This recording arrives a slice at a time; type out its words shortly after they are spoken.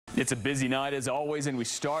It's a busy night as always, and we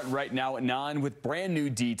start right now at 9 with brand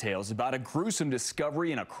new details about a gruesome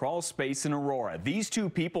discovery in a crawl space in Aurora. These two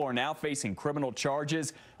people are now facing criminal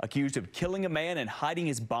charges, accused of killing a man and hiding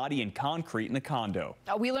his body in concrete in a condo.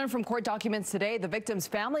 We learned from court documents today the victim's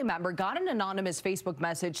family member got an anonymous Facebook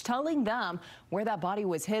message telling them where that body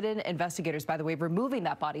was hidden. Investigators, by the way, removing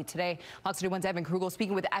that body today. Fox 31's Evan Krugel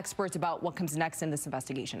speaking with experts about what comes next in this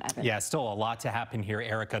investigation. Evan. Yeah, still a lot to happen here,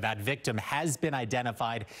 Erica. That victim has been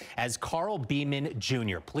identified as Karl Beaman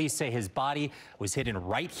Jr. Police say his body was hidden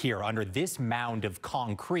right here under this mound of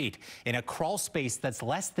concrete in a crawl space that's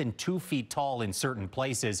less than 2 feet tall in certain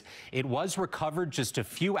places. It was recovered just a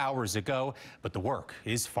few hours ago, but the work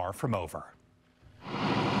is far from over.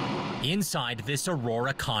 Inside this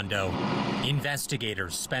Aurora condo,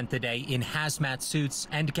 investigators spent the day in hazmat suits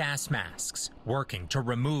and gas masks, working to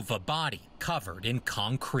remove a body covered in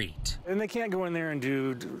concrete. And they can't go in there and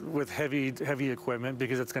do with heavy equipment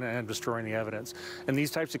because it's going to end up destroying the evidence. In these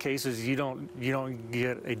types of cases, you don't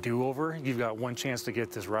get a do-over. You've got one chance to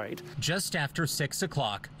get this right. Just after 6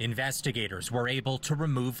 o'clock, investigators were able to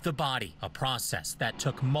remove the body, a process that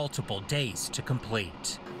took multiple days to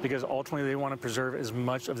complete. Because ultimately they want to preserve as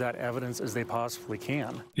much of that evidence as they possibly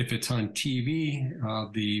can. If it's on TV,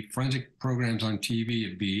 the forensic programs on TV,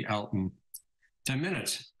 it'd be out in 10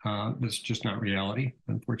 minutes. That's just not reality,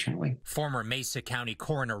 unfortunately. Former Mesa County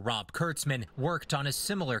Coroner Rob Kurtzman worked on a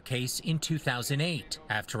similar case in 2008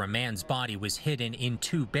 after a man's body was hidden in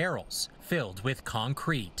 2 barrels filled with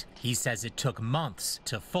concrete. He says it took months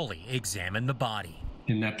to fully examine the body.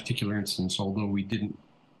 In that particular instance, although we didn't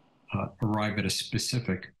arrive at a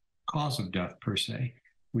specific cause of death per se,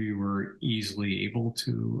 we were easily able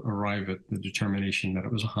to arrive at the determination that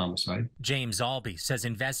it was a homicide. James Allbee says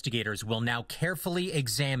investigators will now carefully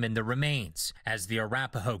examine the remains as the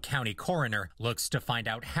Arapahoe County coroner looks to find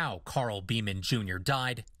out how Karl Beaman Jr.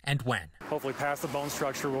 died and when. Hopefully past the bone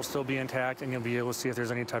structure will still be intact and you'll be able to see if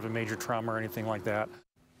there's any type of major trauma or anything like that.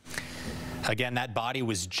 Again, that body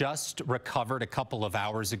was just recovered a couple of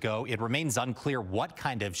hours ago. It remains unclear what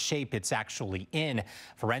kind of shape it's actually in.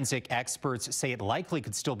 Forensic experts say it likely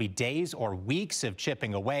could still be days or weeks of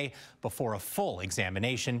chipping away before a full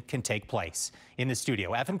examination can take place. In the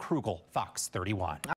studio, Evan Krugel, Fox 31.